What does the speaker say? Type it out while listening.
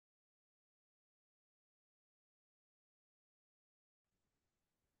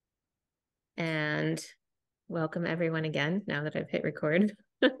and welcome everyone again, now that I've hit record,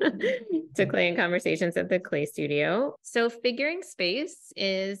 to Clay and Conversations at the Clay Studio. So Figuring Space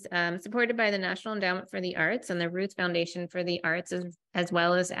is supported by the National Endowment for the Arts and the Roots Foundation for the Arts, as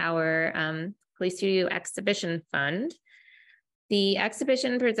well as our Clay Studio Exhibition Fund. The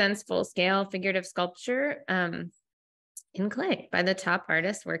exhibition presents full-scale figurative sculpture in clay by the top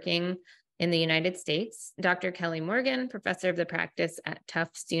artists working in the United States. Dr. Kelly Morgan, professor of the practice at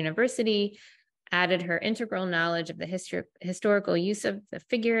Tufts University, added her integral knowledge of the historical use of the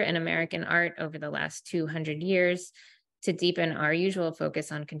figure in American art over the last 200 years to deepen our usual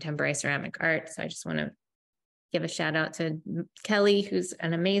focus on contemporary ceramic art. So I just want to give a shout out to Kelly, who's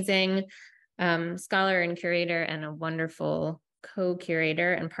an amazing scholar and curator and a wonderful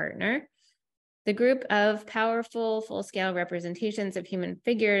co-curator and partner. The group of powerful full-scale representations of human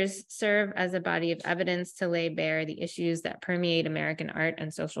figures serve as a body of evidence to lay bare the issues that permeate American art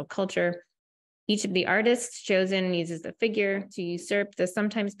and social culture. Each of the artists chosen uses the figure to usurp the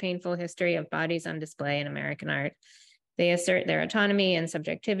sometimes painful history of bodies on display in American art. They assert their autonomy and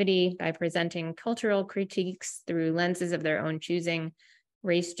subjectivity by presenting cultural critiques through lenses of their own choosing,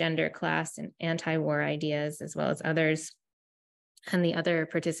 race, gender, class, and anti-war ideas, as well as others. And the other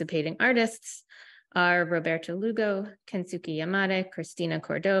participating artists are Roberto Lugo, Kensuke Yamada, Christina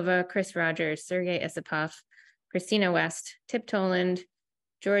Cordova, Chris Rogers, Sergei Isipov, Christina West, Tip Toland,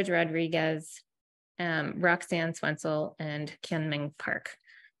 George Rodriguez, Roxanne Swensel, and Kyunming Park,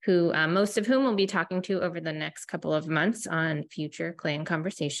 who most of whom we'll be talking to over the next couple of months on future Clay and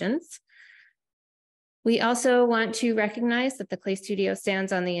Conversations. We also want to recognize that the Clay Studio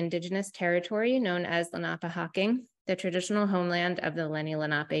stands on the indigenous territory known as Lenapehoking, the traditional homeland of the Lenni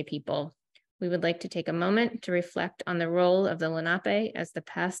Lenape people. We would like to take a moment to reflect on the role of the Lenape as the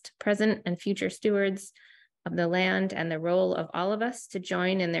past, present, and future stewards of the land, and the role of all of us to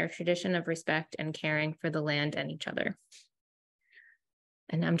join in their tradition of respect and caring for the land and each other.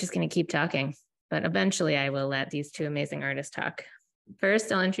 And I'm just going to keep talking, but eventually I will let these two amazing artists talk.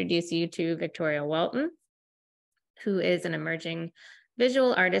 First, I'll introduce you to Victoria Walton, who is an emerging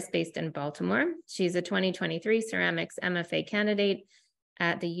visual artist based in Baltimore. She's a 2023 ceramics MFA candidate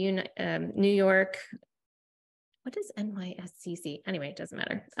at the New York, what is NYSCC? Anyway, it doesn't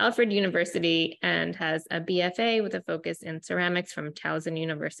matter. Alfred University, and has a BFA with a focus in ceramics from Towson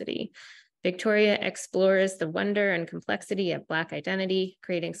University. Victoria explores the wonder and complexity of Black identity,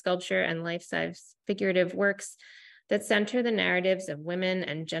 creating sculpture and life-size figurative works that center the narratives of women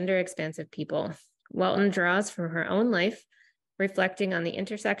and gender-expansive people. Walton draws from her own life, reflecting on the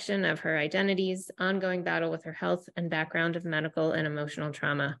intersection of her identities, ongoing battle with her health, and background of medical and emotional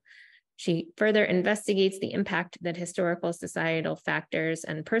trauma. She further investigates the impact that historical, societal factors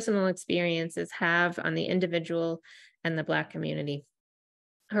and personal experiences have on the individual and the Black community.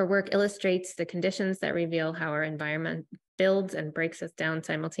 Her work illustrates the conditions that reveal how our environment builds and breaks us down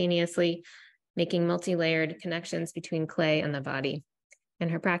simultaneously, making multi-layered connections between clay and the body. In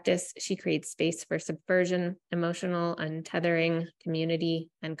her practice, she creates space for subversion, emotional untethering, community,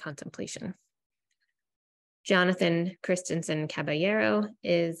 and contemplation. Jonathan Christensen Caballero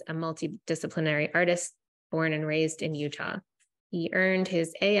is a multidisciplinary artist born and raised in Utah. He earned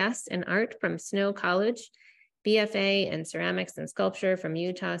his AS in art from Snow College, BFA in ceramics and sculpture from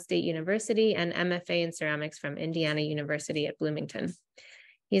Utah State University, and MFA in ceramics from Indiana University at Bloomington.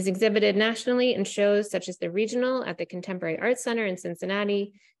 He's exhibited nationally in shows such as the Regional at the Contemporary Arts Center in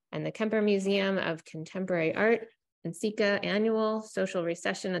Cincinnati and the Kemper Museum of Contemporary Art, and Sika Annual Social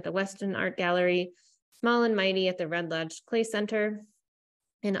Recession at the Weston Art Gallery, Small and Mighty at the Red Lodge Clay Center.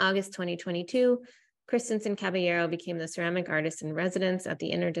 In August 2022, Christensen Caballero became the ceramic artist in residence at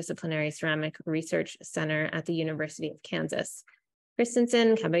the Interdisciplinary Ceramic Research Center at the University of Kansas.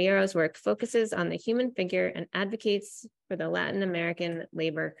 Christensen Caballero's work focuses on the human figure and advocates for the Latin American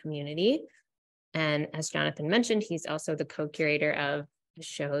labor community. And as Jonathan mentioned, he's also the co-curator of the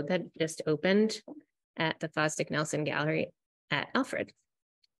show that just opened at the Fosdick Nelson Gallery at Alfred.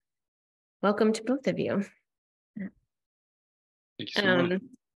 Welcome to both of you. Thank you so much.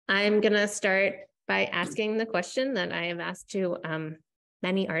 I'm going to start by asking the question that I have asked to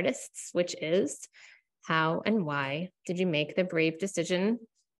many artists, which is, how and why did you make the brave decision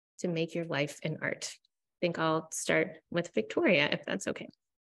to make your life in art? I think I'll start with Victoria, if that's okay.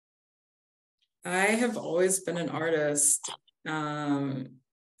 I have always been an artist.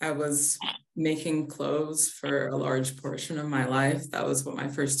 I was making clothes for a large portion of my life. That was what my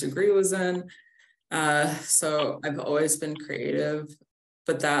first degree was in. So I've always been creative,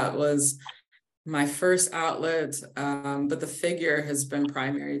 but that was my first outlet. But the figure has been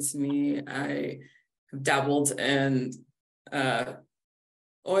primary to me. I dabbled in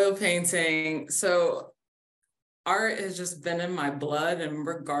Oil painting. So art has just been in my blood, and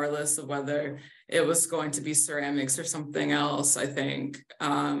regardless of whether it was going to be ceramics or something else, I think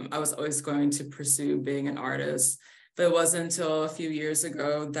I was always going to pursue being an artist. But it wasn't until a few years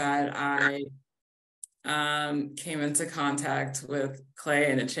ago that I came into contact with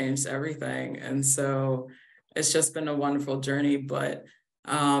clay, and it changed everything. And so it's just been a wonderful journey. But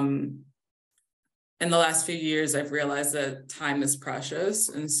in the last few years, I've realized that time is precious.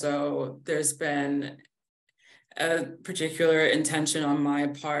 And so there's been a particular intention on my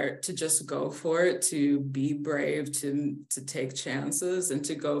part to just go for it, to be brave, to take chances, and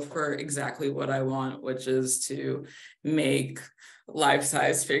to go for exactly what I want, which is to make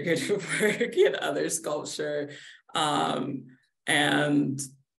life-size figurative work and other sculpture, and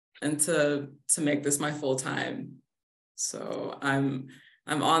to make this my full time. So I'm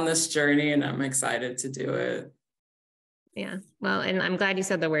on this journey, and I'm excited to do it. Yeah, well, and I'm glad you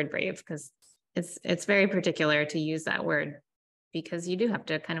said the word brave, because it's very particular to use that word, because you do have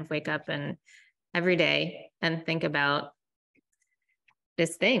to kind of wake up and every day and think about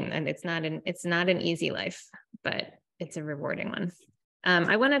this thing, and it's not an easy life, but it's a rewarding one.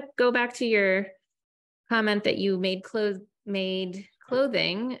 I want to go back to your comment that you made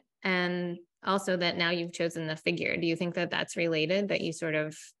clothing, and also that now you've chosen the figure. Do you think that that's related, that you sort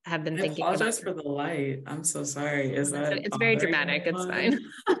of have been thinking about? I apologize for the light. I'm so sorry. Is that it's very dramatic. It's fine.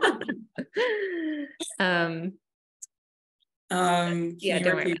 Can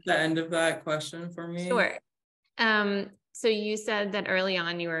you repeat the end of that question for me? Sure. So you said that early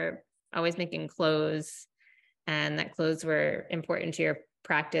on you were always making clothes, and that clothes were important to your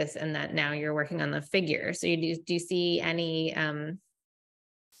practice, and that now you're working on the figure. So do you see any,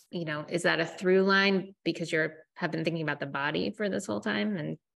 is that a through line, because have been thinking about the body for this whole time?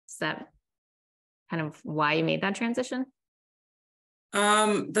 And is that kind of why you made that transition?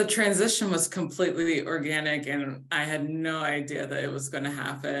 The transition was completely organic, and I had no idea that it was going to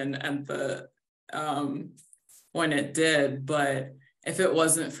happen at the when it did. But if it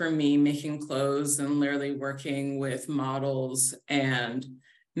wasn't for me making clothes and literally working with models and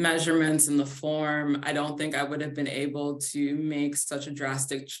measurements in the form, I don't think I would have been able to make such a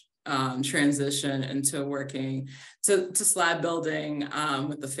drastic transition into working to slab building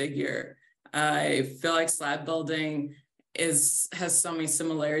with the figure. I feel like slab building has so many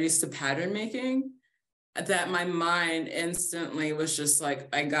similarities to pattern making that my mind instantly was just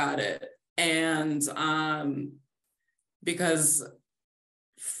like, I got it. And because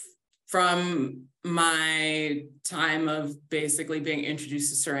from my time of basically being introduced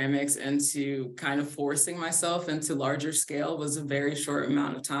to ceramics into kind of forcing myself into larger scale was a very short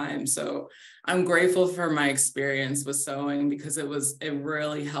amount of time. So I'm grateful for my experience with sewing, because it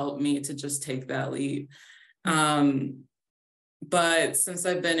really helped me to just take that leap. But since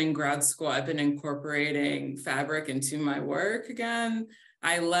I've been in grad school, I've been incorporating fabric into my work again.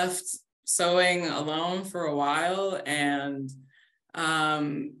 I left sewing alone for a while, and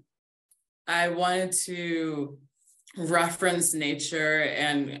I wanted to reference nature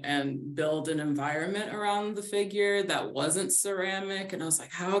and build an environment around the figure that wasn't ceramic. And I was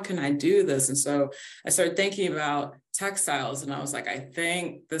like, how can I do this? And so I started thinking about textiles, and I was like, I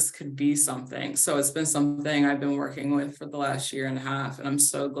think this could be something. So it's been something I've been working with for the last year and a half, and I'm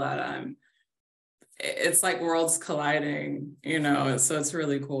so glad it's like worlds colliding, so it's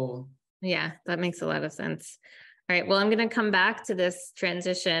really cool. Yeah, that makes a lot of sense. All right, well, I'm going to come back to this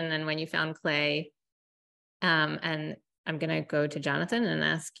transition and when you found clay. And I'm going to go to Jonathan and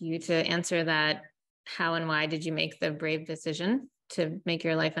ask you to answer that. How and why did you make the brave decision to make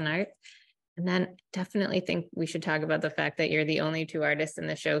your life an art? And then definitely think we should talk about the fact that you're the only two artists in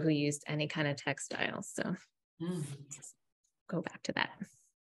the show who used any kind of textiles. So go back to that.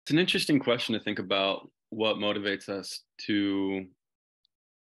 It's an interesting question to think about, what motivates us to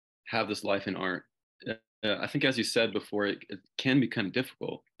have this life in art. I think, as you said before, it can be kind of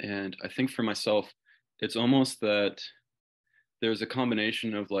difficult. And I think for myself, it's almost that there's a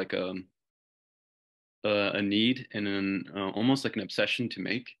combination of like a need and almost like an obsession to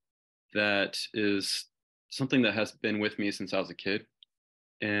make, that is something that has been with me since I was a kid.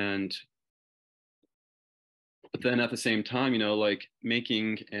 But then at the same time, like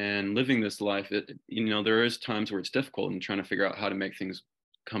making and living this life, there is times where it's difficult and trying to figure out how to make things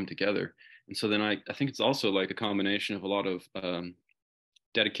come together. And so then I think it's also like a combination of a lot of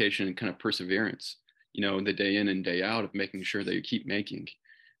dedication and kind of perseverance, the day in and day out of making sure that you keep making,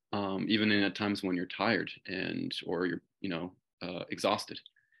 even in at times when you're tired or you're, exhausted.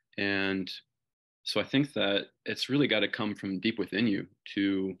 And so I think that it's really got to come from deep within you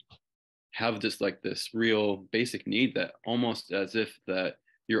to have this real basic need, that almost as if that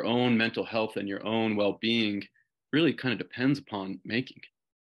your own mental health and your own well-being really kind of depends upon making.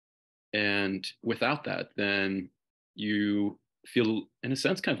 And without that, then you feel, in a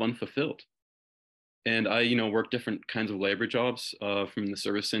sense, kind of unfulfilled. And I, work different kinds of labor jobs, from the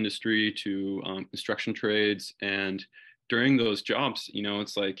service industry to construction trades. And during those jobs,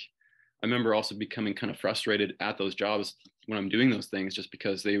 it's like I remember also becoming kind of frustrated at those jobs when I'm doing those things, just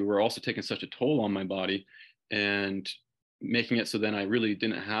because they were also taking such a toll on my body and making it so then I really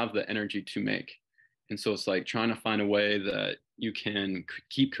didn't have the energy to make. And so it's like trying to find a way that you can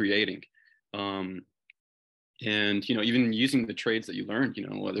keep creating. And even using the trades that you learned,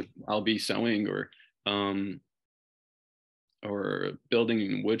 whether I'll be sewing um, or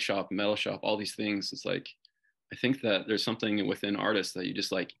building wood shop, metal shop, all these things. It's like I think that there's something within artists that you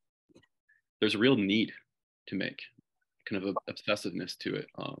just like. There's a real need to make, kind of a obsessiveness to it.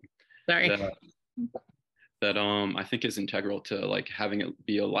 Sorry. That I think is integral to like having it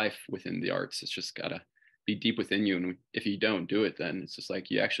be a life within the arts. It's just gotta be deep within you, and if you don't do it, then it's just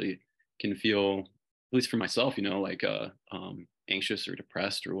like you actually can feel, at least for myself, like anxious or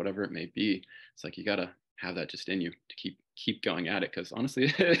depressed or whatever it may be. It's like you gotta have that just in you to keep going at it, because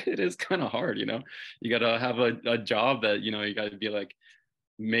honestly, it is kind of hard. You gotta have a job that you gotta be like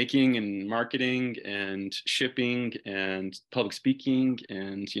making and marketing and shipping and public speaking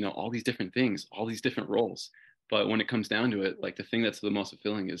and all these different things, all these different roles. But when it comes down to it, like the thing that's the most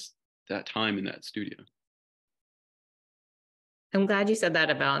fulfilling is that time in that studio. I'm glad you said that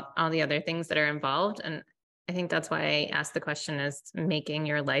about all the other things that are involved. And I think that's why I asked the question, is making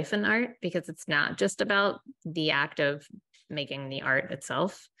your life an art, because it's not just about the act of making the art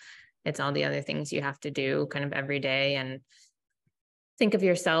itself. It's all the other things you have to do kind of every day. And think of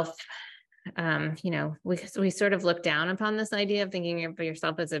yourself, we sort of look down upon this idea of thinking of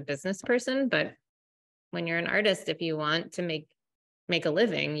yourself as a business person, but when you're an artist, if you want to make a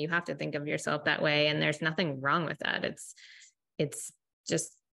living, you have to think of yourself that way. And there's nothing wrong with that. It's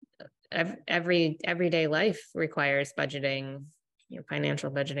just everyday life requires budgeting,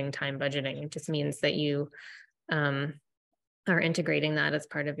 financial budgeting, time budgeting. It just means that you are integrating that as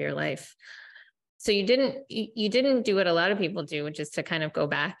part of your life. So you didn't do what a lot of people do, which is to kind of go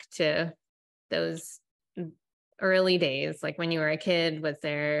back to those early days, like when you were a kid. Was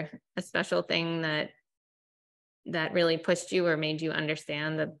there a special thing that really pushed you or made you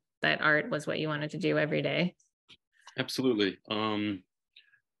understand that art was what you wanted to do every day? Absolutely. I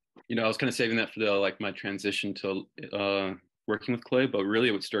was kind of saving that for my transition to working with clay, but really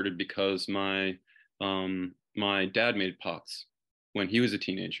it started because my dad made pots when he was a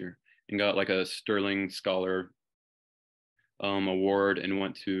teenager and got like a Sterling Scholar award, and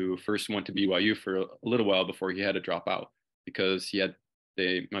went to BYU for a little while before he had to drop out, because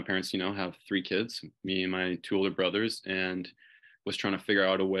my parents, have 3 kids, me and my 2 older brothers, and was trying to figure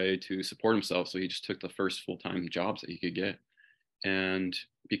out a way to support himself. So he just took the first full-time jobs that he could get. And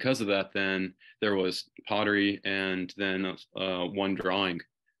because of that, then there was pottery, and then one drawing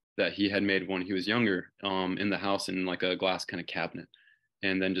that he had made when he was younger in the house in like a glass kind of cabinet,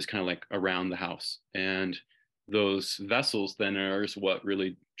 and then just kind of like around the house. And those vessels then are what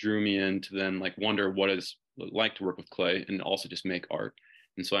really drew me in to then like wonder what it's like to work with clay and also just make art.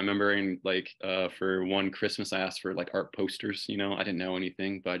 And so I remember for one Christmas, I asked for like art posters. I didn't know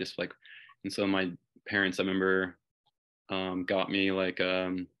anything, but I just like, and so my parents, I remember, got me like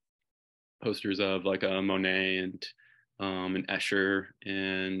posters of like a Monet and an Escher,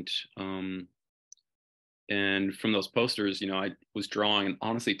 and from those posters, I was drawing, and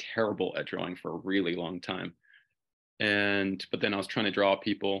honestly terrible at drawing for a really long time. But then I was trying to draw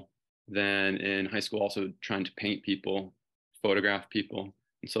people. Then in high school, also trying to paint people, photograph people.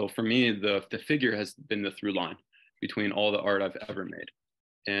 And so for me, the figure has been the through line between all the art I've ever made,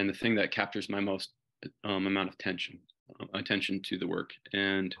 and the thing that captures my most amount of attention to the work.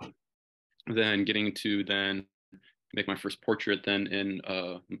 And then getting to then make my first portrait then in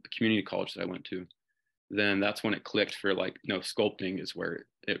a community college that I went to. Then that's when it clicked for like, sculpting is where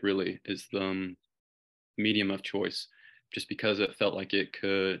it really is the medium of choice, just because it felt like it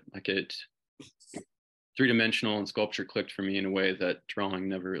could, like it, 3-dimensional and sculpture clicked for me in a way that drawing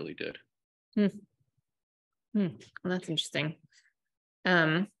never really did. Well, that's interesting.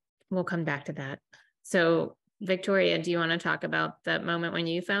 We'll come back to that. So Victoria, do you want to talk about that moment when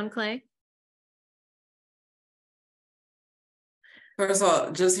you found clay? First of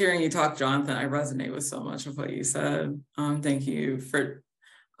all, just hearing you talk, Jonathan, I resonate with so much of what you said. Thank you for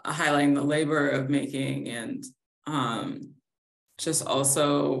highlighting the labor of making, and just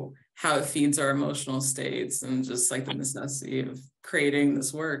also how it feeds our emotional states, and just like the necessity of creating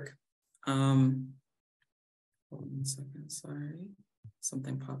this work. 1 second, sorry.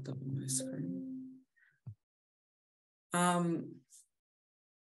 something popped up on my screen.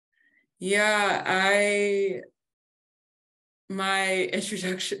 Yeah, my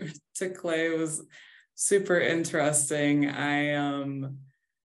introduction to clay was super interesting. I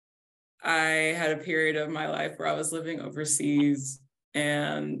had a period of my life where I was living overseas,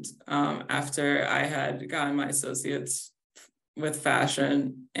 and after I had gotten my associates with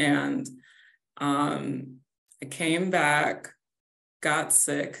fashion, and I came back, got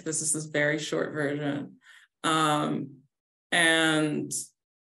sick. This is this very short version, and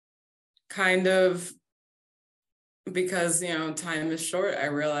kind of, because time is short, I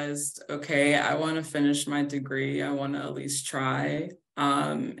realized, okay, I want to finish my degree. I want to at least try.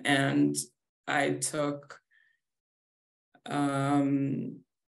 And I took a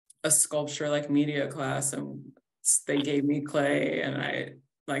sculpture like media class, and they gave me clay, and I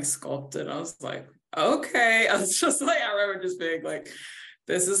like sculpted. I was like, okay. I was just like, I remember just being like,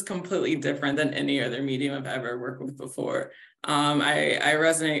 this is completely different than any other medium I've ever worked with before. I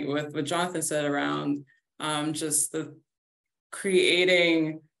resonate with what Jonathan said around just the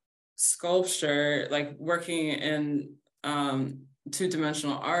creating sculpture, like working in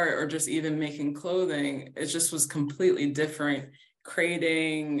two-dimensional art, or just even making clothing. It just was completely different.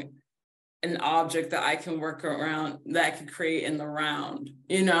 Creating an object that I can work around, that I could create in the round,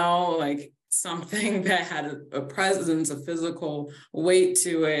 like something that had a presence, a physical weight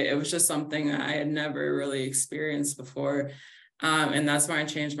to it. It was just something that I had never really experienced before. And that's when I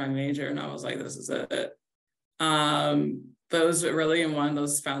changed my major, and I was like, this is it. But it was really in one of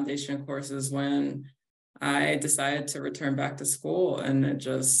those foundation courses when I decided to return back to school, and it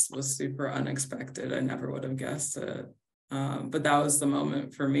just was super unexpected. I never would have guessed it. But that was the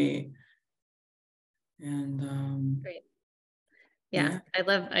moment for me. And Great. Yeah,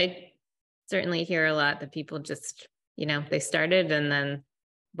 I certainly hear a lot that people just, they started and then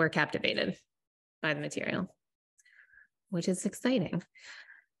were captivated by the material, which is exciting.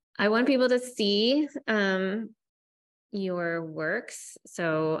 I want people to see your works.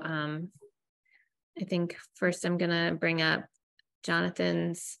 So I think first I'm going to bring up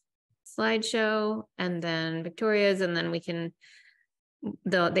Jonathan's slideshow, and then Victoria's, and then we can,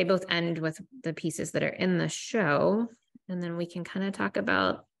 they both end with the pieces that are in the show, and then we can kind of talk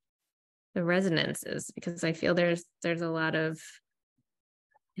about the resonances, because I feel there's a lot of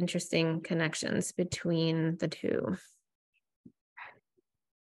interesting connections between the two.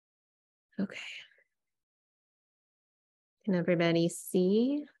 Okay. Can everybody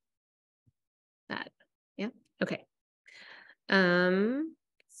see that? Yeah. Okay.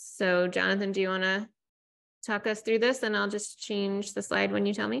 So Jonathan, do you want to talk us through this, and I'll just change the slide when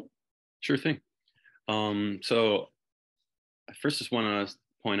you tell me? Sure thing. So I first just want to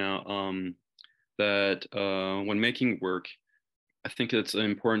point out that when making work, I think it's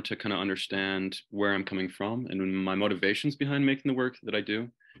important to kind of understand where I'm coming from and my motivations behind making the work that I do.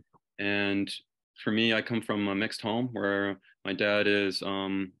 And for me, I come from a mixed home where my dad is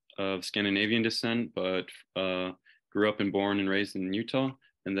of Scandinavian descent, but grew up and born and raised in Utah.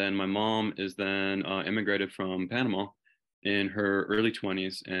 And then my mom is then immigrated from Panama in her early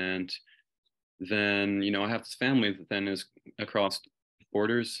 20s. And then, I have this family that then is across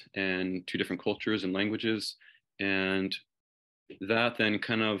borders and two different cultures and languages. And that then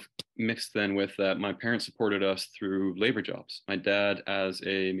kind of mixed then with that my parents supported us through labor jobs. My dad as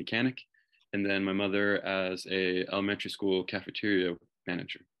a mechanic, and then my mother as a elementary school cafeteria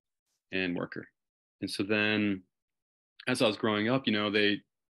manager and worker. And so then as I was growing up,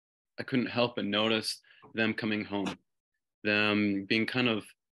 I couldn't help but notice them coming home, them being kind of,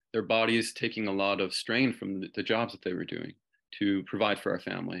 their bodies taking a lot of strain from the jobs that they were doing to provide for our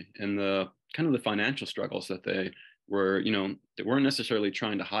family, and the kind of the financial struggles that they were, they weren't necessarily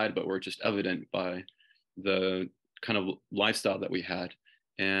trying to hide, but were just evident by the kind of lifestyle that we had.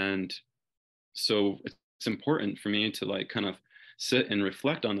 And so it's important for me to like kind of sit and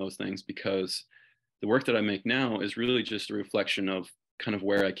reflect on those things, because the work that I make now is really just a reflection of kind of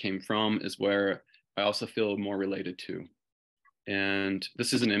where I came from, is where I also feel more related to. And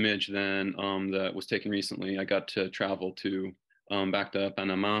this is an image then that was taken recently. I got to travel to back to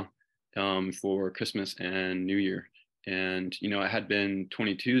Panama for Christmas and New Year. And, I had been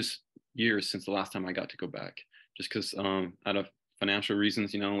 22 years since the last time I got to go back, just because out of financial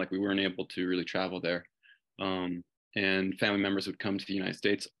reasons, like we weren't able to really travel there. And family members would come to the United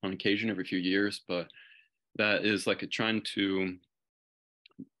States on occasion every few years, but that is like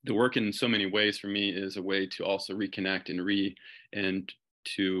the work in so many ways for me is a way to also reconnect and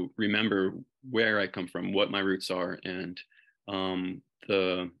to remember where I come from, what my roots are, and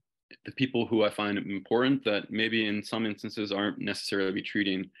the the people who I find important that maybe in some instances aren't necessarily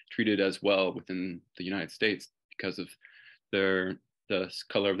treated as well within the United States because of the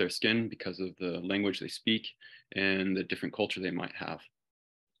color of their skin, because of the language they speak, and the different culture they might have.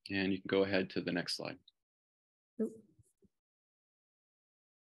 And you can go ahead to the next slide.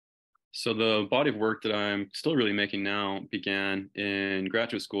 So the body of work that I'm still really making now began in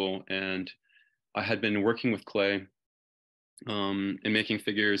graduate school, and I had been working with clay and making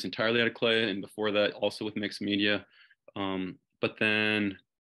figures entirely out of clay, and before that also with mixed media. But then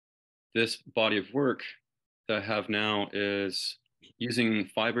this body of work that I have now is using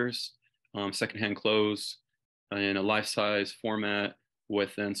fibers, secondhand clothes in a life-size format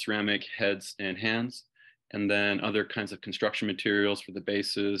with then ceramic heads and hands, and then other kinds of construction materials for the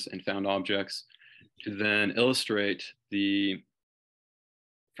bases and found objects to then illustrate the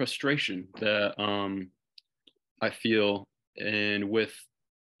frustration that I feel and with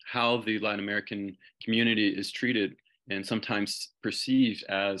how the Latin American community is treated and sometimes perceived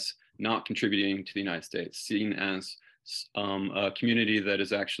as not contributing to the United States, seen as a community that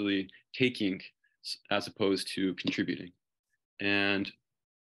is actually taking as opposed to contributing. And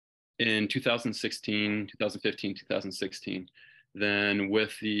in 2016, 2015, 2016, then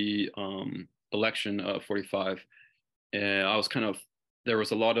with the election of 45, there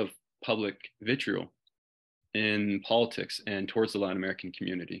was a lot of public vitriol in politics and towards the Latin American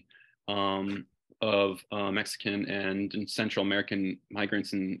community of Mexican and Central American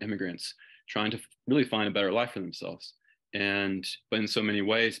migrants and immigrants trying to really find a better life for themselves. But in so many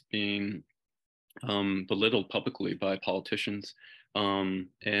ways being belittled publicly by politicians.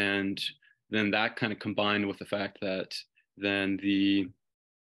 And then that kind of combined with the fact that then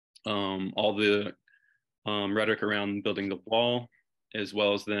all the rhetoric around building the wall, as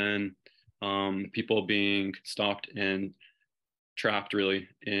well as then people being stopped and trapped really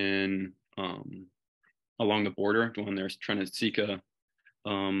in along the border when they're trying to seek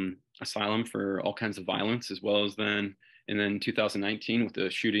asylum for all kinds of violence, as well as then 2019 with the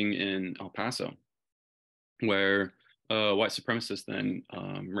shooting in El Paso, where white supremacists then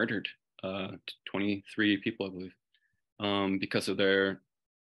murdered 23 people, I believe, because of their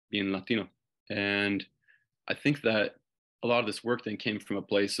being Latino. And I think that a lot of this work then came from a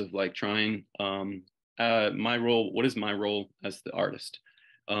place of like trying my role. What is my role as the artist?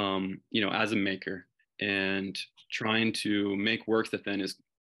 As a maker, and trying to make work that then is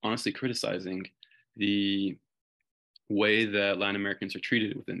honestly criticizing the way that Latin Americans are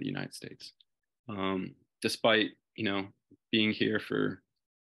treated within the United States, despite being here for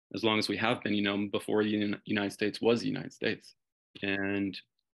as long as we have been, before the United States was the United States. And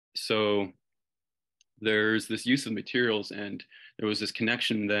so there's this use of materials, and there was this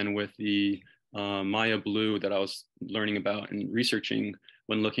connection then with the Maya blue that I was learning about and researching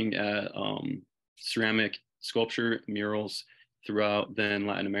when looking at ceramic sculpture murals throughout then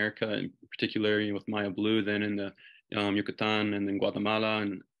Latin America, and particularly with Maya blue then in the Yucatan and then Guatemala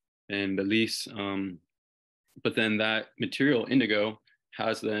and Belize. But then that material indigo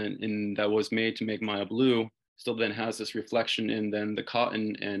that was made to make Maya blue still then has this reflection in then the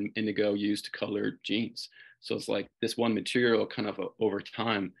cotton and indigo used to color jeans. So it's like this one material kind of over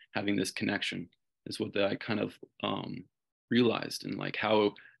time having this connection is what I kind of realized, and like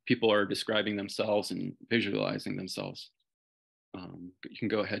how people are describing themselves and visualizing themselves. You can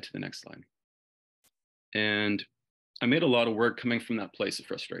go ahead to the next slide. And I made a lot of work coming from that place of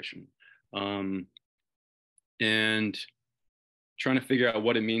frustration, and trying to figure out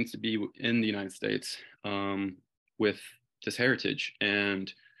what it means to be in the United States with this heritage,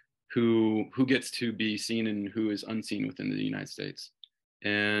 and who gets to be seen and who is unseen within the United States.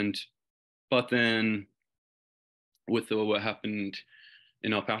 But then with what happened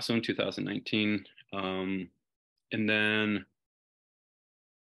in El Paso in 2019, and then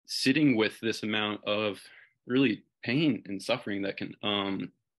sitting with this amount of really pain and suffering that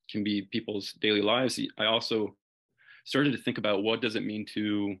can be people's daily lives, I also started to think about what does it mean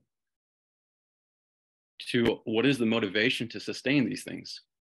to what is the motivation to sustain these things.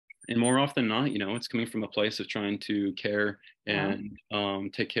 And more often than not, it's coming from a place of trying to care and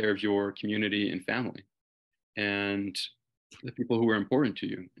take care of your community and family and the people who are important to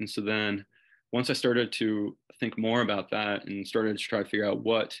you. And so then once I started to think more about that and started to try to figure out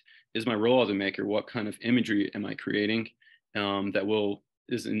what is my role as a maker, what kind of imagery am I creating that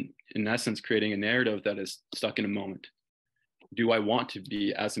is in essence creating a narrative that is stuck in a moment. Do I want to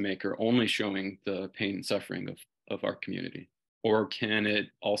be, as a maker, only showing the pain and suffering of our community? Or can it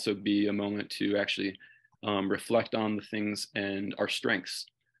also be a moment to actually reflect on the things and our strengths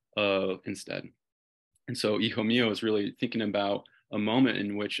instead? And so Hijo Mío is really thinking about a moment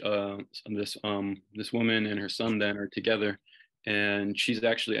in which this woman and her son then are together, and she's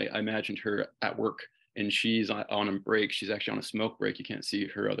actually, I imagined her at work, and she's on a break. She's actually on a smoke break. You can't see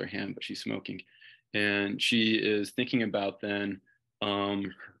her other hand, but she's smoking, and she is thinking about then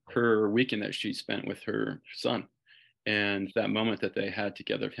um, her weekend that she spent with her son, and that moment that they had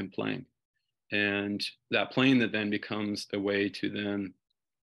together of him playing, and that playing that then becomes a way to then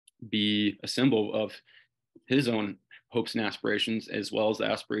be a symbol of his own hopes and aspirations, as well as the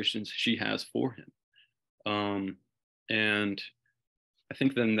aspirations she has for him. And I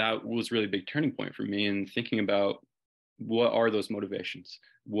think then that was really a big turning point for me in thinking about what are those motivations?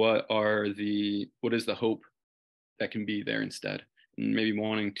 What is the hope that can be there instead? And maybe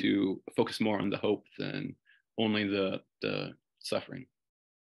wanting to focus more on the hope than only the suffering.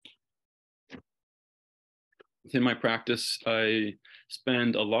 Within my practice, I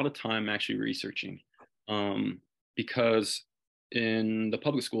spend a lot of time actually researching, because in the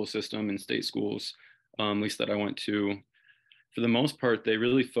public school system in state schools, at least that I went to, for the most part, they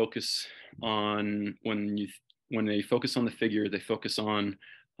really focus on when they focus on the figure, they focus on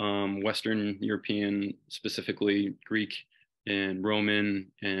Western European, specifically Greek and Roman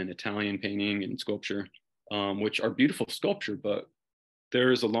and Italian painting and sculpture, which are beautiful sculpture, but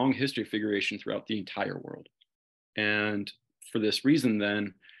there is a long history of figuration throughout the entire world. And for this reason,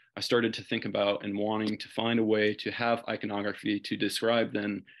 then I started to think about and wanting to find a way to have iconography to describe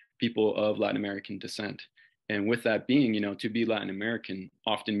then people of Latin American descent. And with that being, to be Latin American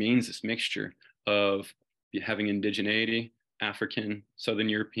often means this mixture of having indigeneity, African, Southern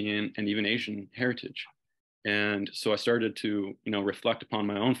European, and even Asian heritage. And so I started to, reflect upon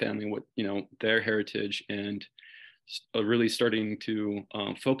my own family, what, their heritage, and really starting to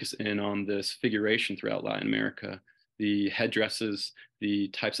focus in on this figuration throughout Latin America, the headdresses, the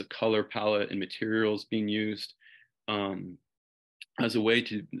types of color palette and materials being used, as a way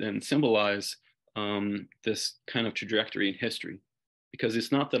to then symbolize this kind of trajectory in history. Because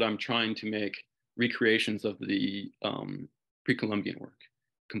it's not that I'm trying to make recreations of the pre-Columbian work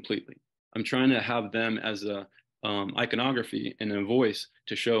completely. I'm trying to have them as a iconography and a voice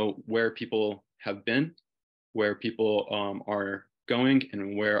to show where people have been, where people are going,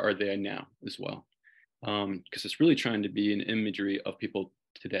 and where are they now as well. Because it's really trying to be an imagery of people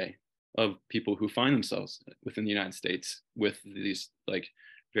today, of people who find themselves within the United States with these like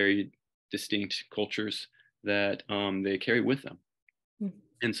very distinct cultures that they carry with them. Mm-hmm.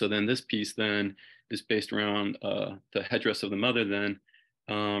 And so then this piece then is based around the headdress of the mother then,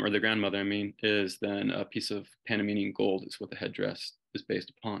 or the grandmother, I mean, is then a piece of Panamanian gold is what the headdress is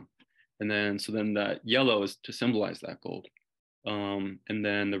based upon. And then, so then that yellow is to symbolize that gold. And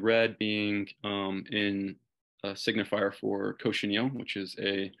then the red being in a signifier for cochineal, which is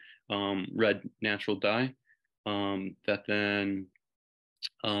a red natural dye that then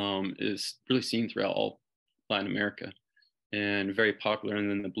is really seen throughout all Latin America and very popular. And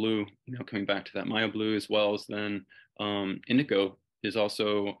then the blue, coming back to that Maya blue, as well as then indigo is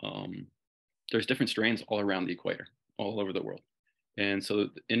also, there's different strains all around the equator, all over the world. And so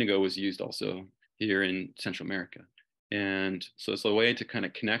indigo was used also here in Central America. And so it's a way to kind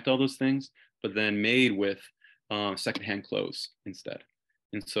of connect all those things, but then made with secondhand clothes instead.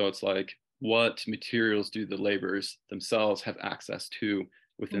 And so it's like, what materials do the laborers themselves have access to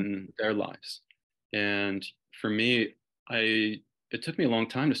within their lives? And for me, it took me a long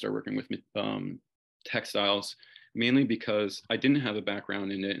time to start working with textiles, mainly because I didn't have a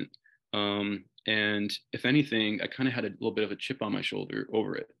background in it. And if anything, I kind of had a little bit of a chip on my shoulder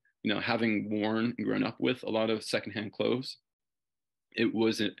over it. Having worn and grown up with a lot of secondhand clothes, it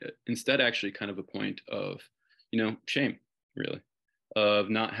was instead actually kind of a point of, shame, really, of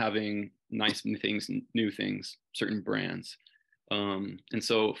not having nice things, new things, certain brands. And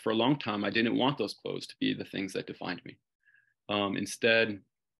so for a long time, I didn't want those clothes to be the things that defined me. Instead,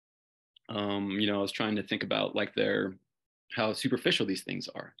 I was trying to think about like how superficial these things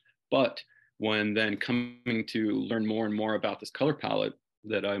are. But when then coming to learn more and more about this color palette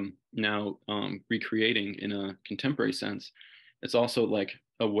that I'm now recreating in a contemporary sense, it's also like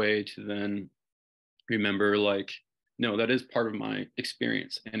a way to then remember, like, no, that is part of my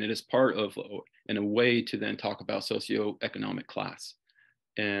experience, and it is part of, in a way to then talk about socioeconomic class.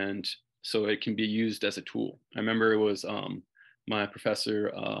 And so it can be used as a tool. I remember it was my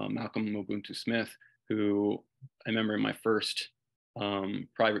professor, Malcolm Mobuntu Smith, who I remember in my first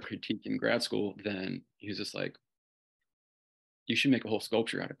private critique in grad school, then he was just like, you should make a whole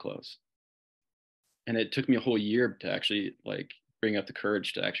sculpture out of clothes. And it took me a whole year to actually like bring up the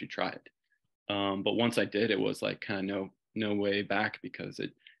courage to actually try it. But once I did, it was like kind of no way back, because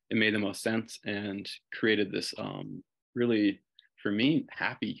it made the most sense and created this really for me,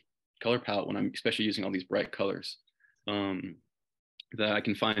 happy color palette when I'm especially using all these bright colors, that I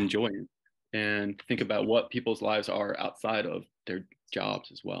can find joy in, and think about what people's lives are outside of their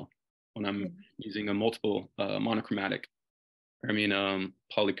jobs as well. When I'm using a multiple monochromatic,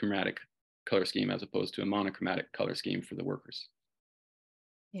 polychromatic color scheme as opposed to a monochromatic color scheme for the workers.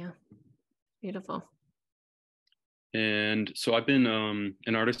 Yeah, beautiful. And so I've been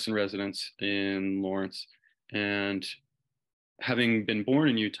an artist in residence in Lawrence, and having been born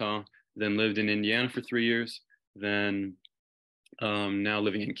in Utah, then lived in Indiana for 3 years, then now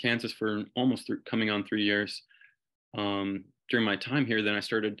living in Kansas for coming on 3 years. During my time here, then I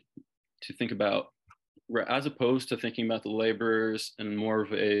started to think about, as opposed to thinking about the laborers in more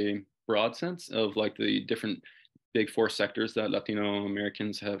of a broad sense of like the different big four sectors that Latino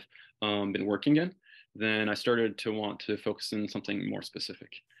Americans have been working in, then I started to want to focus on something more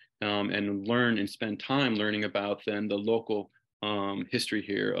specific, and learn and spend time learning about then the local history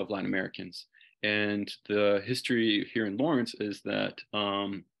here of Latin Americans. And the history here in Lawrence is that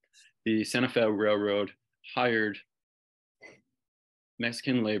the Santa Fe Railroad hired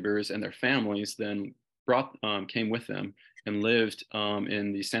Mexican laborers and their families, then came with them and lived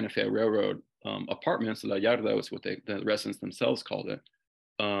in the Santa Fe Railroad apartments. La Yarda was what the residents themselves called it.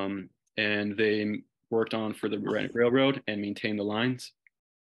 And they worked on for the railroad and maintained the lines.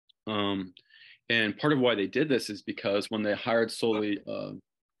 And part of why they did this is because when they hired solely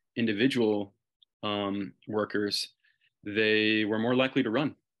individual workers, they were more likely to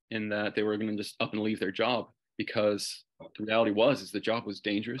run, in that they were going to just up and leave their job, because the reality is the job was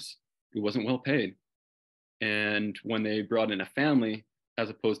dangerous. It wasn't well paid. And when they brought in a family as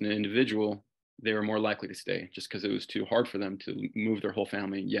opposed to an individual, they were more likely to stay, just because it was too hard for them to move their whole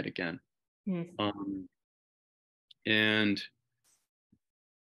family yet again. And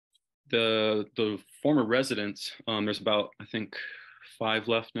the former residents, there's about, I think, 5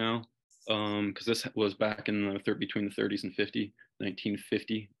 left now, because this was back in between the 30s and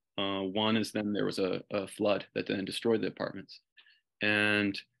 1950. One is then there was a flood that then destroyed the apartments.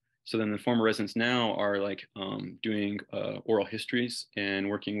 And so then the former residents now are like doing oral histories and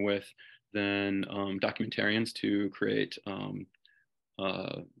working with then documentarians to create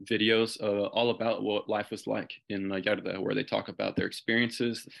videos all about what life was like in La Yarda, where they talk about their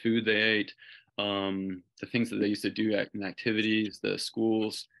experiences, the food they ate, the things that they used to do in activities, the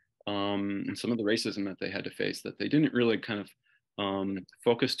schools, and some of the racism that they had to face that they didn't really kind of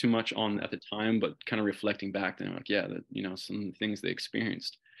focus too much on at the time, but kind of reflecting back, then like, yeah, that, you know, some things they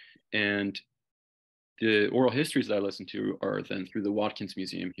experienced. And the oral histories that I listen to are then through the Watkins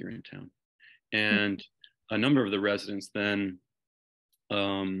Museum here in town. And a number of the residents then,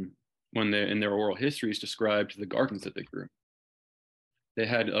 when they in their oral histories described the gardens that they grew. They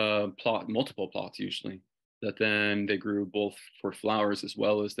had multiple plots usually, that then they grew both for flowers as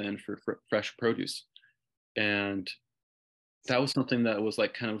well as then for fresh produce. And that was something that was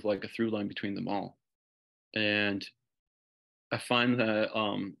like kind of like a through line between them all. And I find that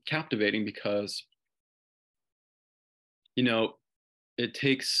captivating, because, you know,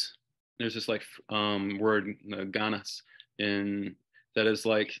 there's this like word, ganas, in that is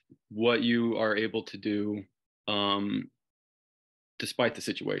like what you are able to do despite the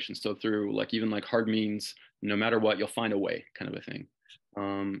situation. So through like even like hard means, no matter what, you'll find a way, kind of a thing.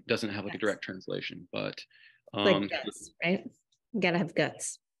 Doesn't have like a direct translation, but like guts, right? You gotta have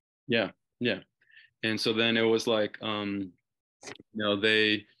guts. Yeah. And so then it was like,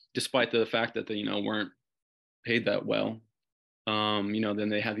 they, despite the fact that they, weren't paid that well, then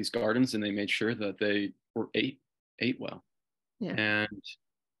they had these gardens and they made sure that they ate well. Yeah. And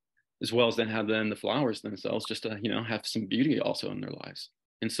as well as then have then the flowers themselves just to, have some beauty also in their lives.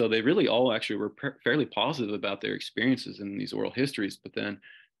 And so they really all actually were fairly positive about their experiences in these oral histories. But then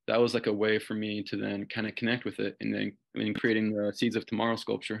that was like a way for me to then kind of connect with it. And then in creating the Seeds of Tomorrow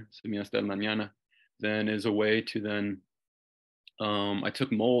sculpture, Semillas del Mañana, then is a way to then, I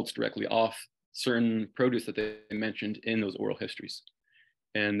took molds directly off certain produce that they mentioned in those oral histories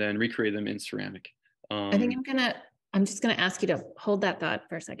and then recreate them in ceramic. I think I'm just gonna ask you to hold that thought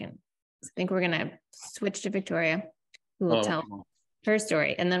for a second. I think we're gonna switch to Victoria, who will tell her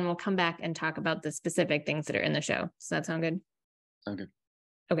story, and then we'll come back and talk about the specific things that are in the show. Does that sound good? Sound good.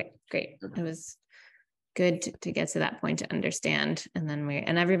 Okay, great. It was good to get to that point to understand, and then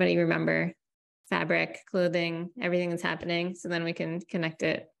everybody remember fabric, clothing, everything that's happening, so then we can connect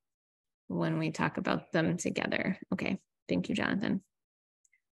it when we talk about them together. Okay, thank you, Jonathan.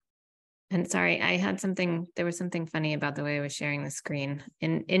 And sorry, there was something funny about the way I was sharing the screen.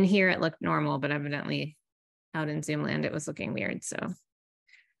 In here, it looked normal, but evidently out in Zoom land, it was looking weird. So,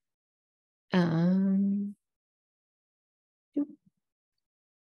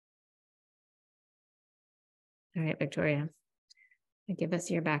 All right, Victoria, give us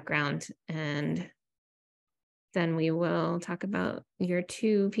your background, and then we will talk about your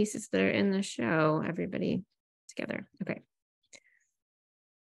two pieces that are in the show, everybody together. Okay.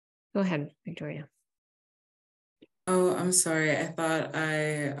 Go ahead, Victoria. Oh, I'm sorry. I thought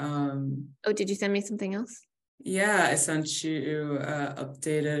I Oh, did you send me something else? Yeah, I sent you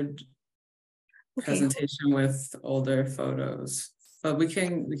updated presentation with older photos. But we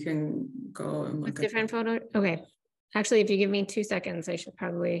can go and look at different photo. Okay. Actually, if you give me 2 seconds, I should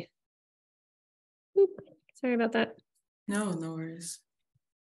probably. Sorry about that. No worries.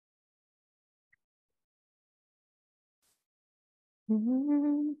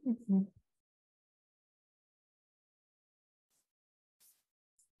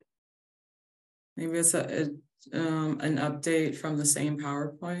 Maybe it's an update from the same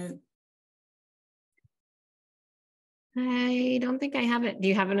PowerPoint. I don't think I have it. Do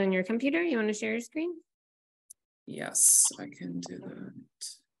you have it on your computer? You want to share your screen? Yes, I can do that.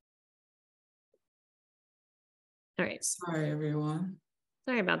 All right. Sorry, everyone.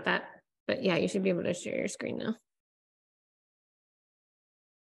 Sorry about that. But yeah, you should be able to share your screen now.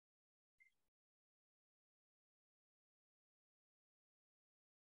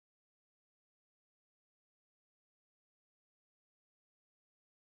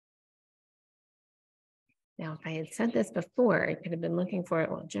 Now, if I had said this before, I could have been looking for it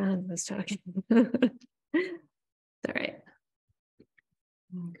while John was talking. All right.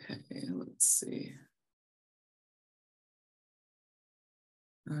 Okay, let's see.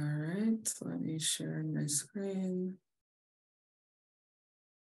 All right, let me share my screen.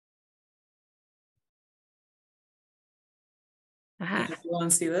 Aha. You want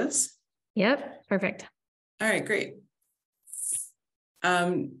to see this? Yep, perfect. All right, great.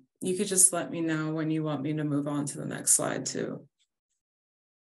 You could just let me know when you want me to move on to the next slide too.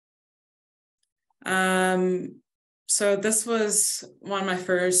 So this was one of my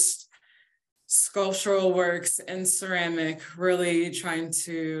first sculptural works in ceramic, really trying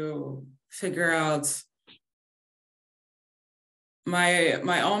to figure out my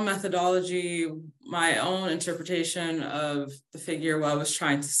own methodology, my own interpretation of the figure, what I was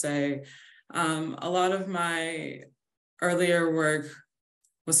trying to say. A lot of my earlier work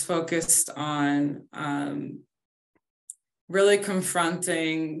was focused on really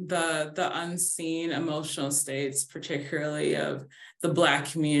confronting the unseen emotional states, particularly of the Black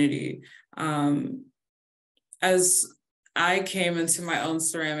community. As I came into my own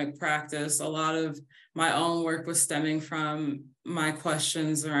ceramic practice, a lot of my own work was stemming from my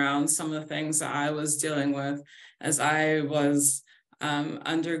questions around some of the things that I was dealing with as I was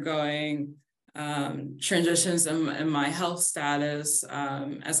undergoing transitions in my health status,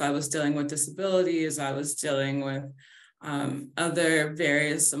 as I was dealing with disability, as I was dealing with other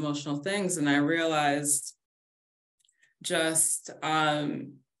various emotional things. And I realized just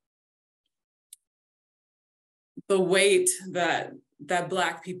the weight that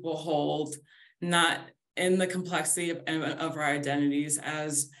Black people hold, not in the complexity of our identities,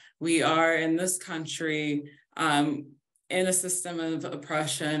 as we are in this country, in a system of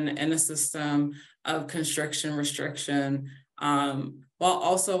oppression, in a system of constriction, restriction, while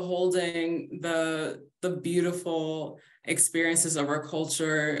also holding the beautiful experiences of our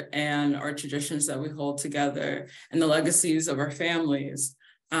culture and our traditions that we hold together and the legacies of our families.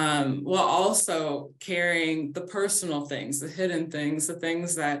 While also carrying the personal things, the hidden things, the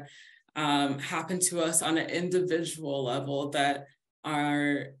things that happen to us on an individual level that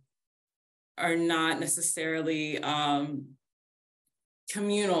are not necessarily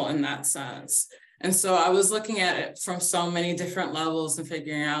communal in that sense. And so I was looking at it from so many different levels and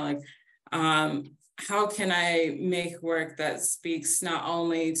figuring out, like, how can I make work that speaks not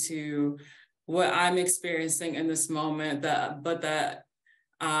only to what I'm experiencing in this moment, but that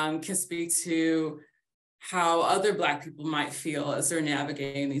can speak to how other Black people might feel as they're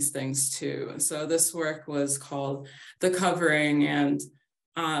navigating these things too. And so this work was called The Covering, and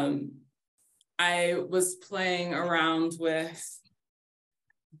I was playing around with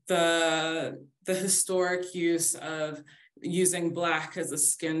the historic use of using Black as a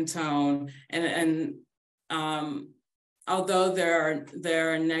skin tone, and although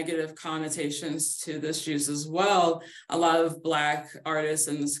there are negative connotations to this use as well, a lot of Black artists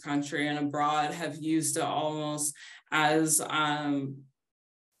in this country and abroad have used it almost as a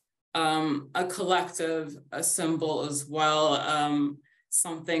collective, a symbol as well,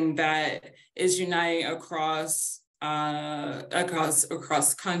 something that is uniting across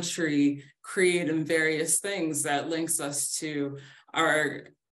country, creating various things that links us to our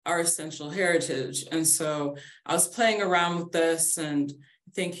essential heritage. And so I was playing around with this and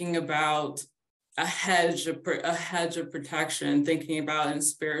thinking about a hedge of protection, thinking about in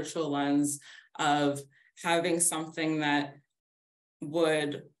spiritual lens of having something that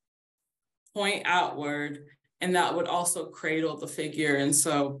would point outward and that would also cradle the figure. And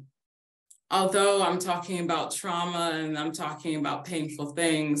so although I'm talking about trauma and I'm talking about painful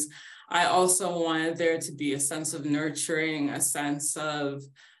things, I also wanted there to be a sense of nurturing, a sense of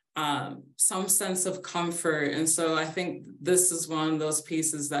some sense of comfort. And so I think this is one of those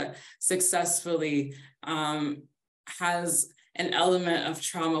pieces that successfully has an element of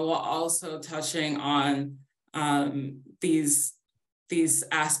trauma while also touching on these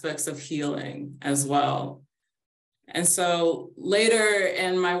aspects of healing as well. And so later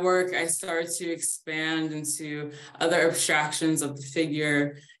in my work, I started to expand into other abstractions of the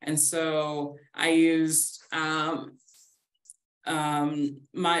figure. And so I used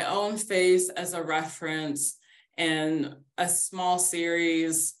my own face as a reference in a small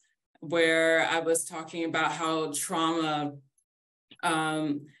series where I was talking about how trauma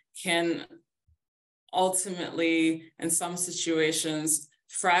can ultimately, in some situations,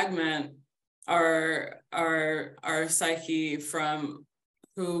 fragment our psyche from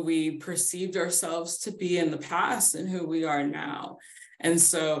who we perceived ourselves to be in the past and who we are now. And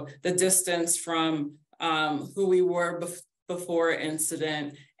so the distance from who we were before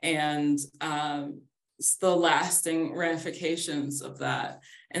incident and the lasting ramifications of that.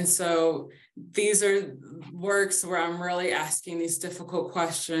 And so these are works where I'm really asking these difficult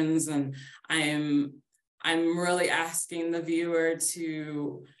questions, and I'm really asking the viewer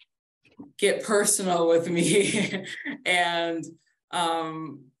to get personal with me. And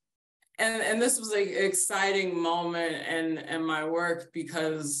this was an exciting moment in my work,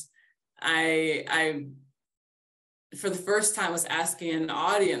 because I for the first time was asking an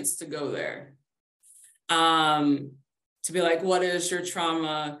audience to go there, to be like, what is your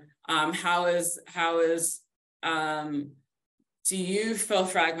trauma? How is do you feel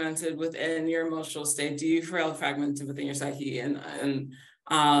fragmented within your emotional state? Do you feel fragmented within your psyche?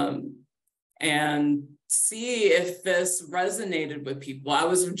 And see if this resonated with people. I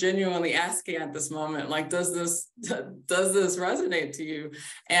was genuinely asking at this moment, like, does this resonate to you?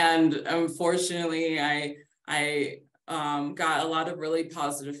 And unfortunately, I got a lot of really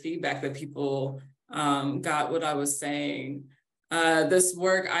positive feedback that people got what I was saying. This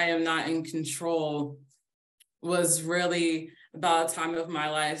work, I Am Not in Control, was really about a time of my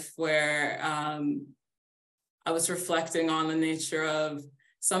life where I was reflecting on the nature of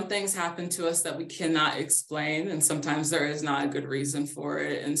some things happen to us that we cannot explain, and sometimes there is not a good reason for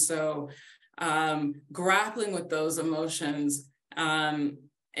it. And so grappling with those emotions, and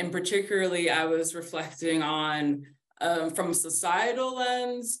particularly I was reflecting on, from a societal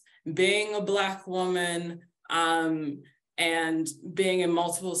lens, being a Black woman, and being in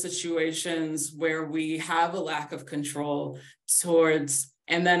multiple situations where we have a lack of control towards,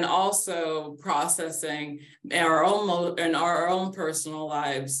 and then also processing in our own personal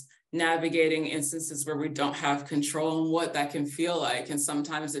lives, navigating instances where we don't have control and what that can feel like. And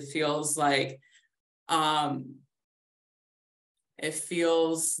sometimes it feels like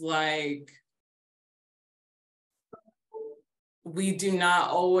we do not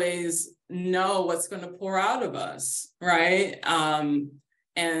always know what's going to pour out of us, right?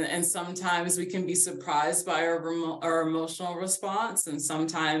 And sometimes we can be surprised by our emotional response, and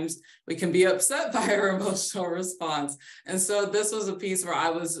sometimes we can be upset by our emotional response. And so this was a piece where I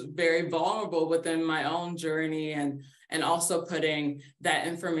was very vulnerable within my own journey, and also putting that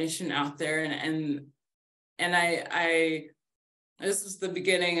information out there. And I this was the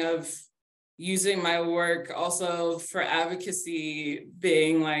beginning of using my work also for advocacy,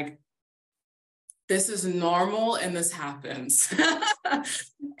 being like, this is normal and this happens.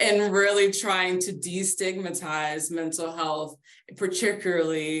 And really trying to destigmatize mental health,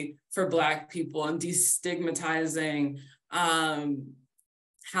 particularly for Black people, and destigmatizing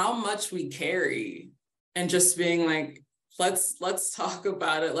how much we carry, and just being like, let's talk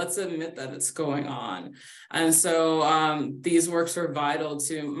about it. Let's admit that it's going on. And so these works were vital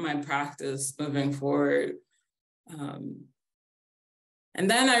to my practice moving forward. And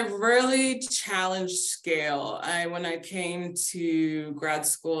then I really challenged scale. When I came to grad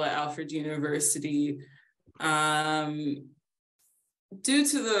school at Alfred University, due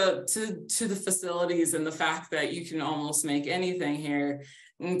to the facilities and the fact that you can almost make anything here,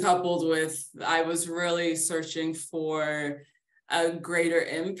 and coupled with, I was really searching for a greater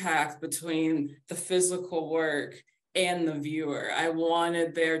impact between the physical work and the viewer. I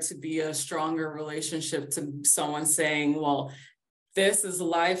wanted there to be a stronger relationship to someone saying, well, this is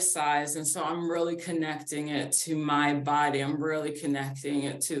life size. And so I'm really connecting it to my body. I'm really connecting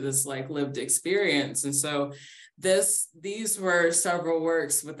it to this like lived experience. And so these were several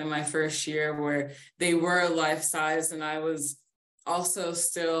works within my first year where they were life size. And I was also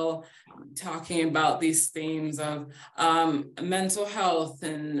still talking about these themes of mental health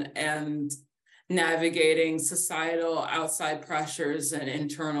and navigating societal outside pressures and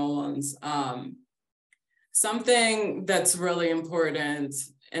internal ones. Something that's really important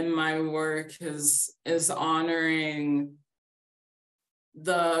in my work is honoring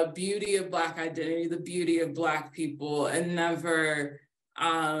the beauty of Black identity, the beauty of Black people, and never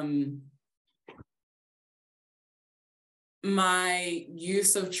my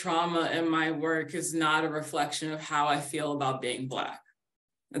use of trauma in my work is not a reflection of how I feel about being Black.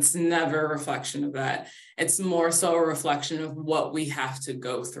 It's never a reflection of that. It's more so a reflection of what we have to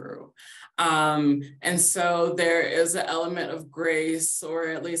go through. And so there is an element of grace, or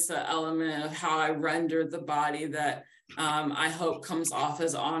at least an element of how I render the body that I hope comes off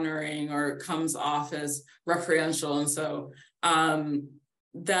as honoring or comes off as referential. And so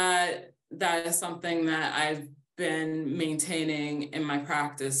that is something that I've been maintaining in my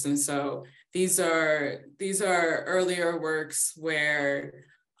practice. And so these are earlier works where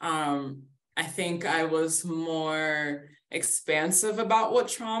I think I was more expansive about what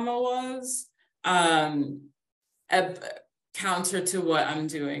trauma was, counter to what I'm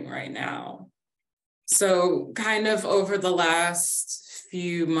doing right now. So kind of over the last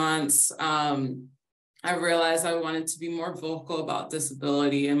few months, I realized I wanted to be more vocal about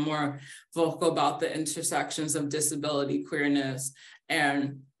disability and more vocal about the intersections of disability, queerness,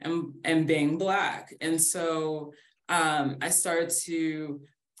 and being Black. And so I started to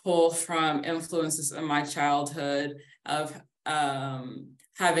pull from influences in my childhood of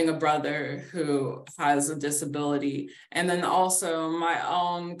having a brother who has a disability, and then also my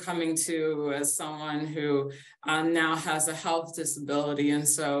own coming to as someone who now has a health disability. And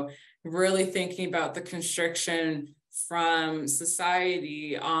so really thinking about the constriction from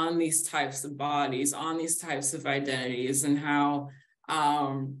society on these types of bodies, on these types of identities, and how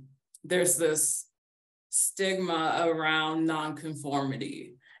there's this stigma around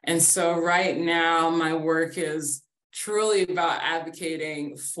nonconformity. And so right now, my work is truly about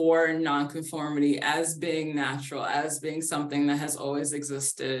advocating for nonconformity as being natural, as being something that has always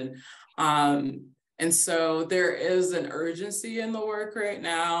existed. And so there is an urgency in the work right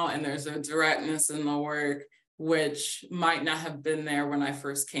now, and there's a directness in the work, which might not have been there when I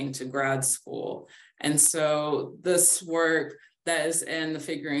first came to grad school. And so this work that is in the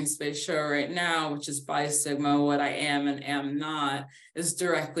Figuring Space show right now, which is By Stigma, What I Am and Am Not, is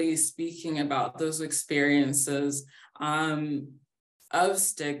directly speaking about those experiences of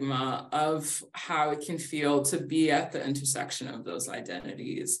stigma, of how it can feel to be at the intersection of those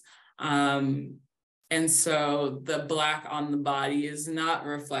identities. And so the Black on the body is not a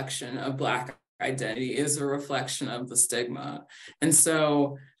reflection of Black identity, is a reflection of the stigma. And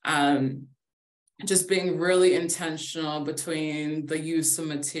so just being really intentional between the use of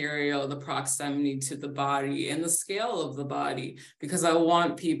material, the proximity to the body, and the scale of the body, because I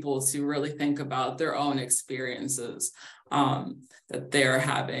want people to really think about their own experiences that they're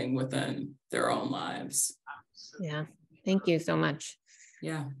having within their own lives. Yeah, thank you so much.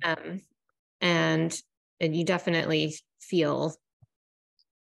 Yeah. And you definitely feel,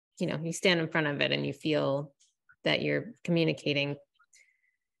 you stand in front of it and you feel that you're communicating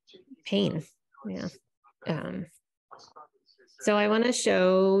pain. Yeah. So I want to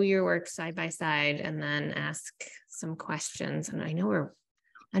show your work side by side and then ask some questions. And I know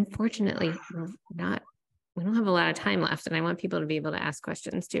unfortunately, we don't have a lot of time left, and I want people to be able to ask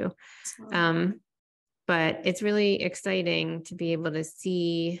questions too. But it's really exciting to be able to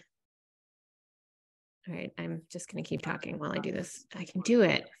see. All right, I'm just going to keep talking while I do this. I can do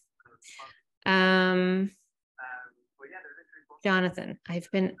it. Jonathan, I've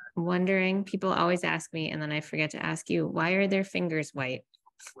been wondering, people always ask me, and then I forget to ask you, why are their fingers white?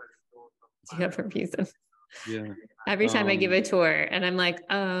 Do you have a reason? Yeah. Every time I give a tour and I'm like,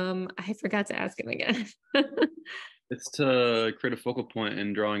 I forgot to ask him again. It's to create a focal point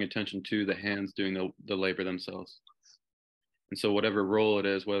and drawing attention to the hands doing the labor themselves. And so whatever role it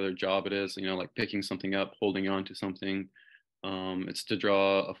is, whatever job it is, like picking something up, holding on to something, it's to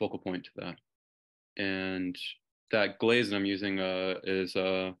draw a focal point to that. And that glaze that I'm using is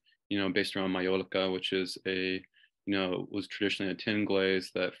based around Mallorca, which is was traditionally a tin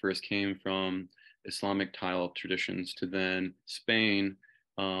glaze that first came from Islamic tile traditions to then Spain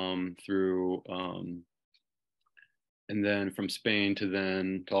through and then from Spain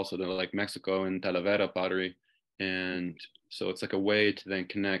to also to like Mexico and Talavera pottery. And so it's like a way to then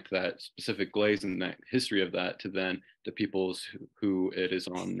connect that specific glaze and that history of that to then the people's who it is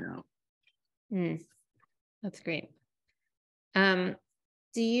on now. That's great. Do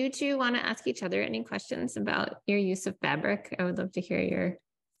you two want to ask each other any questions about your use of fabric? I would love to hear your,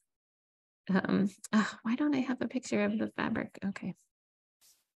 why don't I have a picture of the fabric? Okay.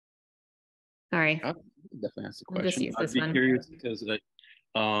 Sorry. I'll definitely ask the I'll just question. use I'd this be one. curious because like,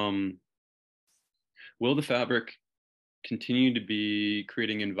 will the fabric continue to be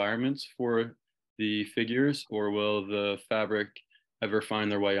creating environments for the figures, or will the fabric ever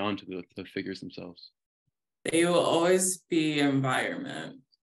find their way onto the figures themselves? They will always be environment.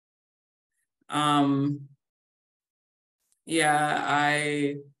 Yeah,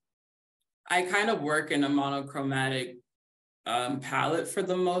 I kind of work in a monochromatic palette for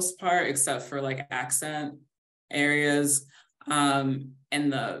the most part, except for like accent areas.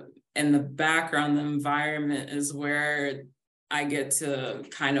 In the background, the environment is where I get to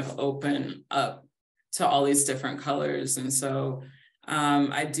kind of open up to all these different colors. And so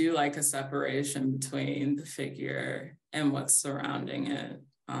I do like a separation between the figure and what's surrounding it.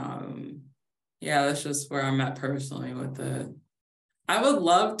 Yeah, that's just where I'm at personally with it. I would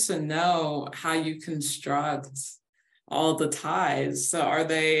love to know how you construct all the ties. So are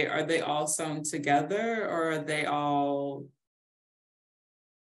they all sewn together, or are they all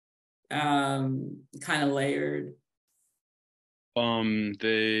kind of layered? So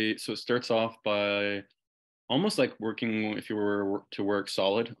it starts off by almost like working if you were to work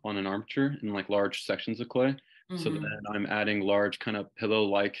solid on an armature in like large sections of clay. So then I'm adding large kind of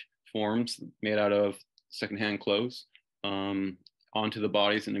pillow-like forms made out of secondhand clothes onto the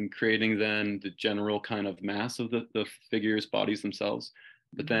bodies, and I'm creating then the general kind of mass of the figures' bodies themselves.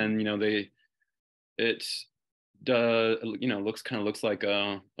 But then, it's looks like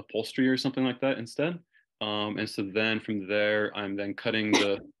upholstery or something like that instead. And so then from there, I'm then cutting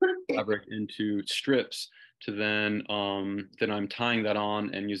the fabric into strips to then I'm tying that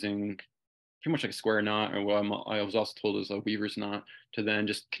on and using pretty much like a square knot, or what I was also told is a weaver's knot, to then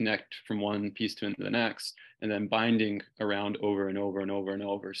just connect from one piece to the next, and then binding around over and over and over and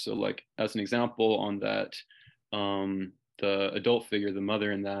over. So like as an example on that, the adult figure, the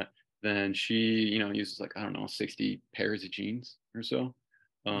mother in that, then she, uses like, I don't know, 60 pairs of jeans or so.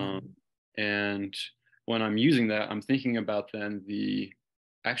 And when I'm using that, I'm thinking about then the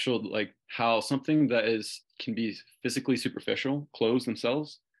actual, like how something that can be physically superficial, clothes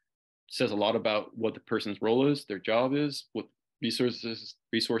themselves, says a lot about what the person's role is, their job is, what resources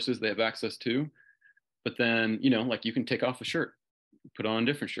they have access to. But then, like you can take off a shirt, put on a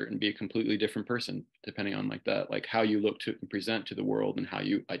different shirt and be a completely different person, depending on like that, like how you look to present to the world and how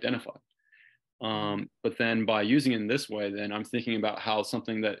you identify. But then by using it in this way, then I'm thinking about how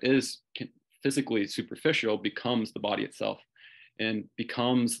something that is physically superficial becomes the body itself, and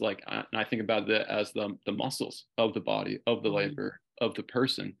becomes like, and I think about it as the muscles of the body, of the labor, of the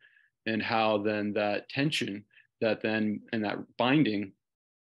person, and how then that tension that then and that binding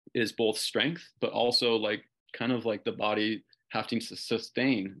is both strength, but also like kind of like the body having to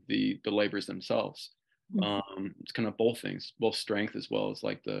sustain the labors themselves. It's kind of both things, both strength as well as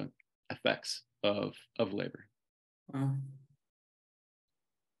like the effects of labor. Wow.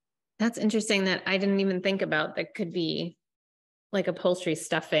 That's interesting that I didn't even think about. That could be like upholstery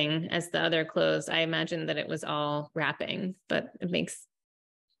stuffing as the other clothes. I imagined that it was all wrapping, but it makes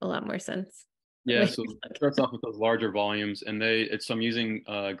a lot more sense. Yeah, so it starts off with those larger volumes, and I'm using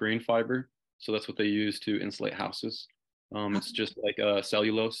grain fiber, so that's what they use to insulate houses. It's just like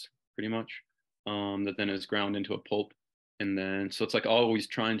cellulose, pretty much, that then is ground into a pulp, and then so it's like always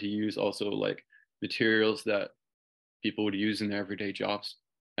trying to use also like materials that people would use in their everyday jobs,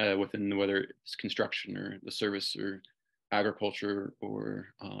 within whether it's construction or the service or agriculture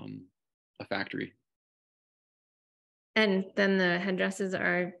or a factory. And then the headdresses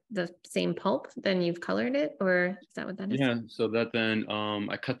are the same pulp, then you've colored it, or is that what that is? Yeah, so that then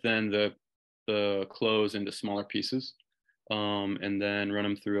I cut then the clothes into smaller pieces, and then run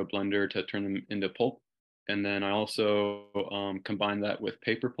them through a blender to turn them into pulp. And then I also combine that with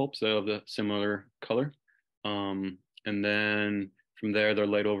paper pulps of the similar color. And then from there, they're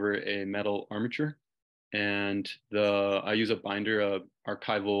laid over a metal armature. And I use a binder,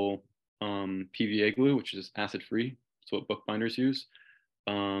 archival PVA glue, which is acid free. That's what bookbinders use.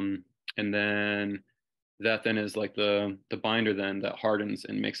 And then that then is like the binder then that hardens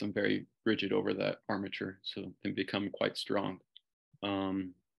and makes them very rigid over that armature, so they become quite strong.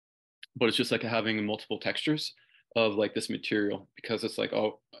 But it's just like having multiple textures of like this material, because it's like,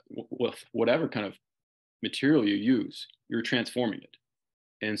 with whatever kind of material you use, you're transforming it.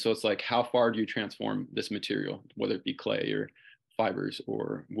 And so it's like, how far do you transform this material, whether it be clay or fibers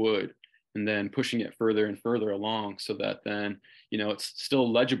or wood, and then pushing it further and further along so that then, it's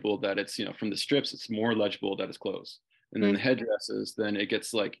still legible that it's, from the strips, it's more legible that it's clothes. And then the headdresses, then it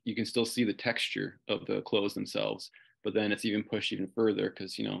gets like, you can still see the texture of the clothes themselves, but then it's even pushed even further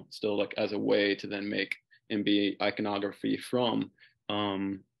because, still like as a way to then make and be iconography from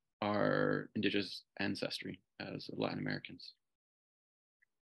our indigenous ancestry as Latin Americans.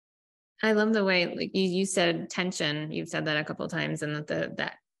 I love the way, like you said, tension. You've said that a couple of times, and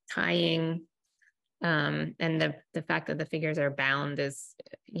that tying, and the fact that the figures are bound is,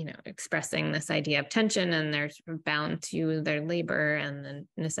 expressing this idea of tension, and they're bound to their labor and the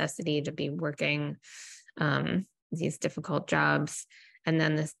necessity to be working these difficult jobs. And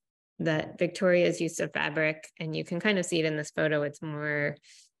then that Victoria's use of fabric, and you can kind of see it in this photo. It's more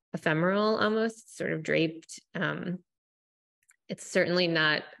ephemeral, almost sort of draped. It's certainly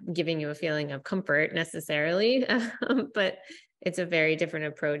not giving you a feeling of comfort necessarily, but it's a very different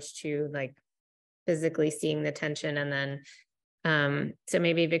approach to like physically seeing the tension. And then, so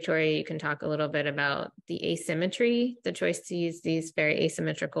maybe Victoria, you can talk a little bit about the asymmetry, the choice to use these very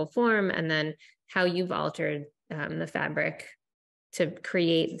asymmetrical form, and then how you've altered the fabric to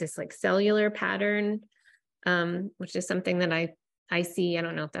create this like cellular pattern, which is something that I see. I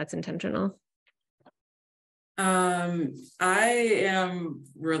don't know if that's intentional. I am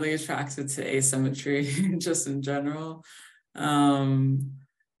really attracted to asymmetry just in general.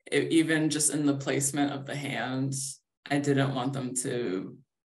 Even just in the placement of the hands, I didn't want them to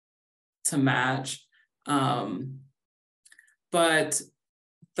match. But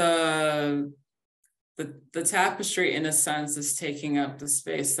the tapestry, in a sense, is taking up the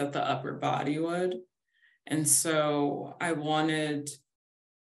space that the upper body would. And so I wanted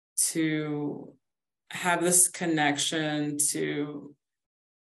to have this connection to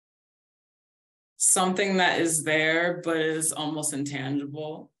something that is there, but is almost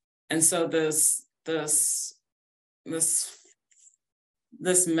intangible. And so this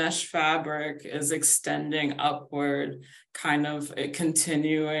mesh fabric is extending upward, kind of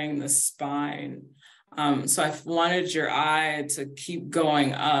continuing the spine. So I wanted your eye to keep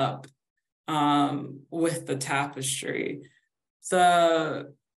going up with the tapestry.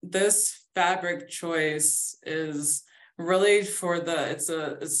 This fabric choice is really for it's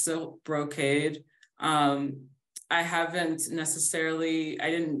a silk brocade. I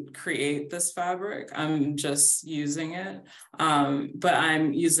didn't create this fabric. I'm just using it. But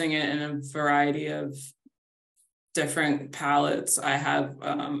I'm using it in a variety of different palettes. I have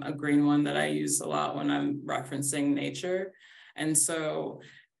a green one that I use a lot when I'm referencing nature. And so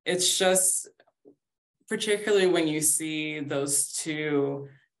it's just, particularly when you see those two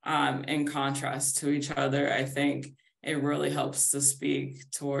in contrast to each other, I think it really helps to speak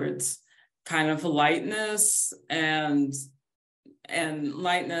towards kind of lightness and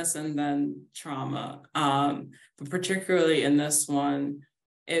then trauma. But particularly in this one,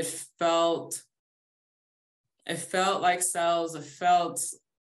 it felt like cells. It felt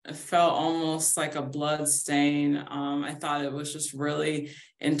almost like a blood stain. I thought it was just really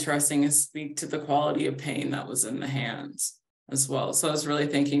interesting and speak to the quality of pain that was in the hands as well. So I was really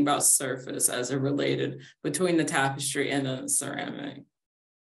thinking about surface as it related between the tapestry and the ceramic.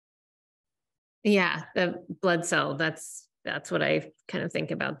 Yeah, the blood cell, that's what I kind of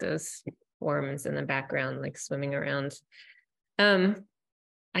think about, those forms in the background, like swimming around.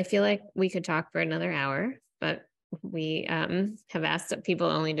 I feel like we could talk for another hour, but we have asked people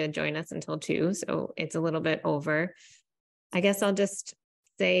only to join us until 2, so it's a little bit over. I guess I'll just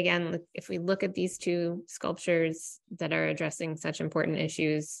say again, if we look at these two sculptures that are addressing such important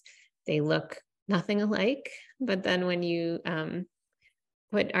issues, they look nothing alike. But then when you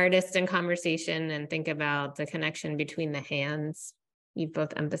put artists in conversation and think about the connection between the hands, you've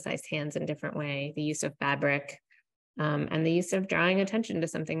both emphasized hands in a different way, the use of fabric, and the use of drawing attention to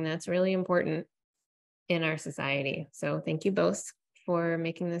something that's really important in our society. So thank you both for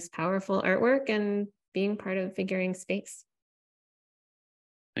making this powerful artwork and being part of Figuring Space.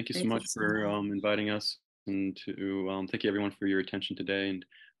 Thank you so much for inviting us, and to thank you everyone for your attention today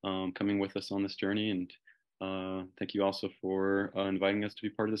and coming with us on this journey. And thank you also for inviting us to be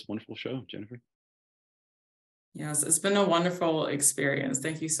part of this wonderful show, Jennifer. Yes, it's been a wonderful experience.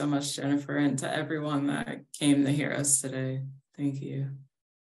 Thank you so much, Jennifer, and to everyone that came to hear us today. Thank you.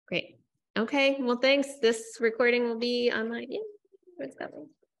 Great. Okay, well, thanks. This recording will be online. Yeah, what's that one?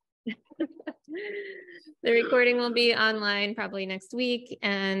 The recording will be online probably next week,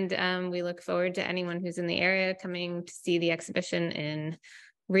 and we look forward to anyone who's in the area coming to see the exhibition in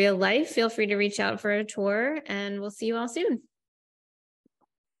real life. Feel free to reach out for a tour, and we'll see you all soon.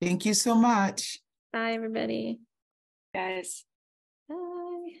 Thank you so much. Bye, everybody. Guys.